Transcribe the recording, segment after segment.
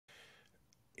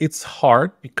It's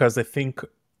hard because I think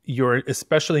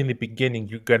especially in the beginning,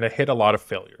 you're going to hit a lot of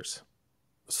failures.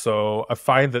 So I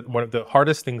find that one of the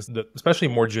hardest things that especially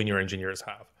more junior engineers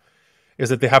have is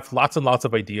that they have lots and lots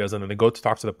of ideas, and then they go to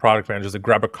talk to the product managers, they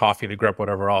grab a coffee, they grab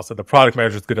whatever else, and the product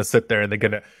manager is going to sit there and they're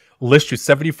going to list you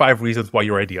 75 reasons why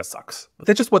your idea sucks. But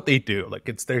that's just what they do. Like,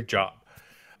 it's their job.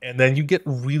 And then you get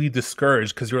really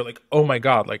discouraged because you're like, oh my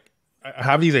God, like I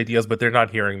have these ideas, but they're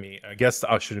not hearing me. I guess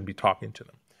I shouldn't be talking to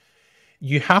them.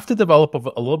 You have to develop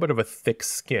a little bit of a thick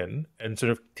skin and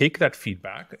sort of take that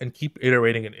feedback and keep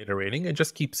iterating and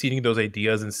just keep seeding those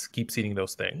ideas and keep seeding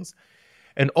those things.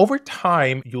 And over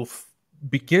time, you'll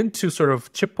begin to sort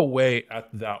of chip away at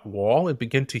that wall and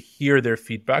begin to hear their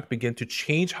feedback, begin to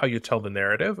change how you tell the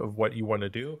narrative of what you want to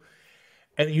do.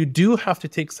 And you do have to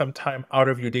take some time out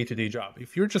of your day-to-day job.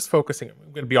 If you're just focusing,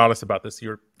 I'm going to be honest about this,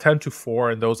 you're 10 to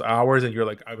 4 in those hours and you're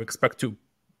like, I expect to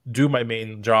do my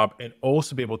main job and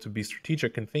also be able to be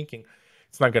strategic in thinking,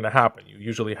 it's not going to happen. You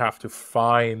usually have to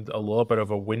find a little bit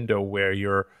of a window where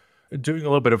you're doing a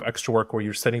little bit of extra work, where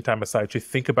you're setting time aside to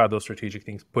think about those strategic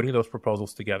things, putting those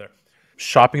proposals together,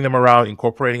 shopping them around,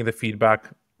 incorporating the feedback,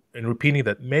 and repeating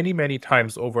that many, many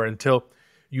times over until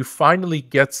you finally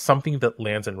get something that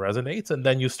lands and resonates, and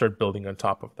then you start building on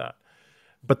top of that.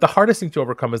 But the hardest thing to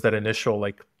overcome is that initial,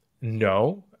 like,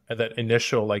 no, and that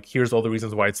initial, like, here's all the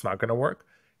reasons why it's not going to work.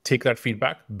 Take that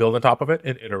feedback, build on top of it,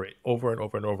 and iterate over and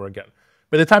over and over again.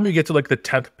 By the time you get to like the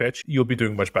 10th pitch, you'll be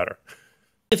doing much better.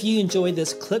 If you enjoyed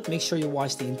this clip, make sure you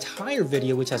watch the entire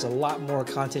video, which has a lot more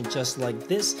content just like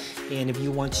this. And if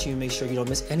you want to make sure you don't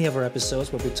miss any of our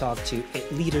episodes where we talk to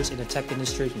leaders in the tech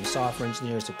industry, from software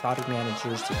engineers to product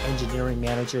managers to engineering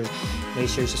managers, make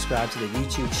sure you subscribe to the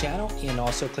YouTube channel and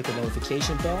also click the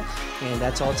notification bell. And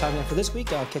that's all the time we have for this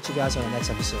week. I'll catch you guys on the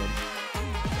next episode.